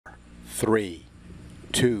3,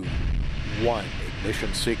 2, 1.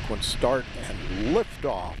 Ignition sequence start and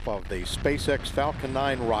liftoff of the SpaceX Falcon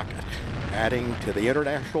 9 rocket, adding to the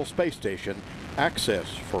International Space Station access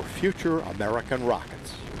for future American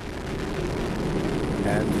rockets.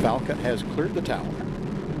 And Falcon has cleared the tower.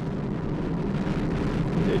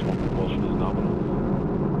 Stage 1 propulsion is nominal.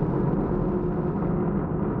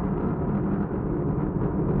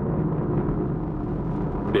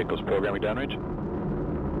 Vehicles programming downrange.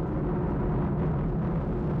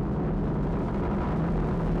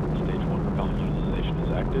 Stage 1 propellant utilization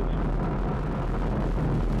is active.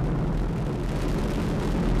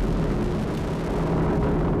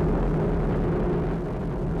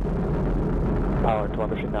 Power and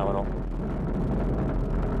telemetry nominal.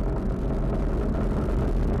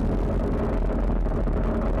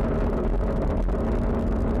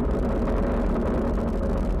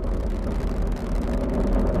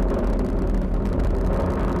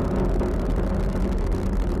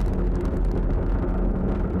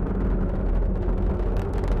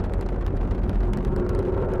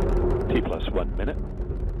 T+1 minute.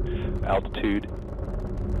 Altitude,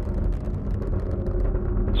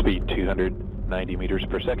 speed 290 meters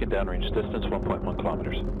per second, downrange distance 1.1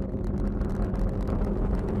 kilometers.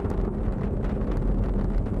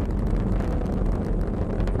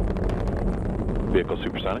 Vehicle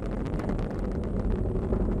supersonic.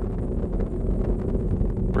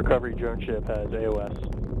 Recovery drone ship has AOS.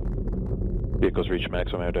 Vehicles reach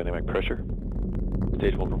maximum aerodynamic pressure.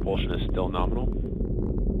 Stage 1 propulsion is still nominal.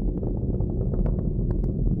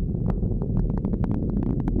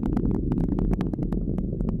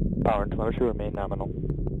 Power and telemetry remain nominal.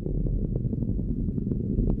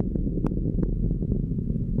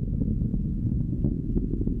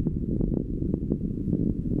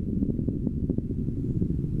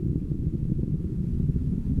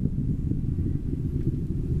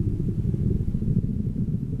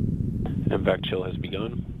 MVAC chill has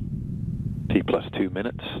begun. T+2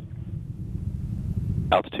 minutes.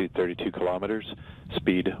 Altitude 32 kilometers.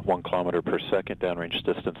 Speed 1 kilometer per second. Downrange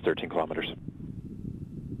distance 13 kilometers.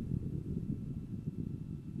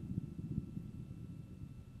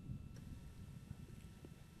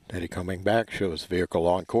 Data coming back shows vehicle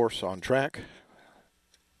on course, on track.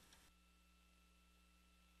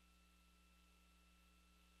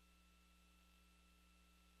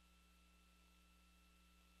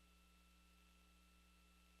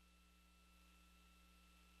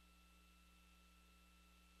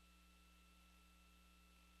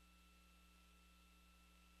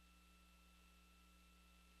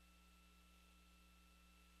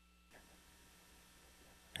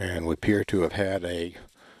 And we appear to have had a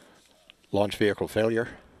launch vehicle failure.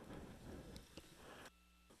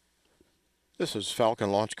 This is Falcon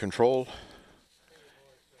Launch Control.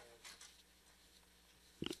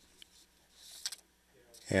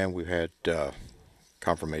 And we've had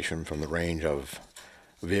confirmation from the range of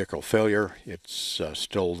vehicle failure. It's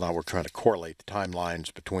still, now we're trying to correlate the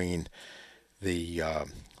timelines between the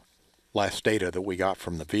last data that we got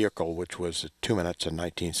from the vehicle, which was 2 minutes and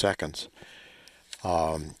 19 seconds,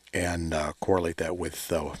 and correlate that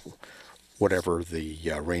with whatever the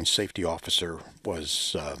range safety officer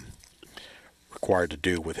was required to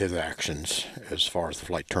do with his actions as far as the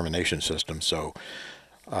flight termination system. So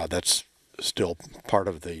that's still part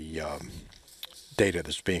of the data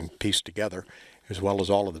that's being pieced together, as well as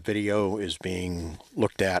all of the video is being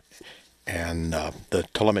looked at and the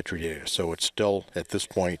telemetry data. So it's still, at this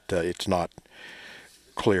point, it's not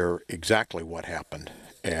clear exactly what happened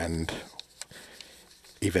and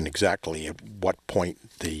even exactly at what point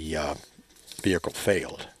the vehicle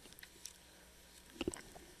failed.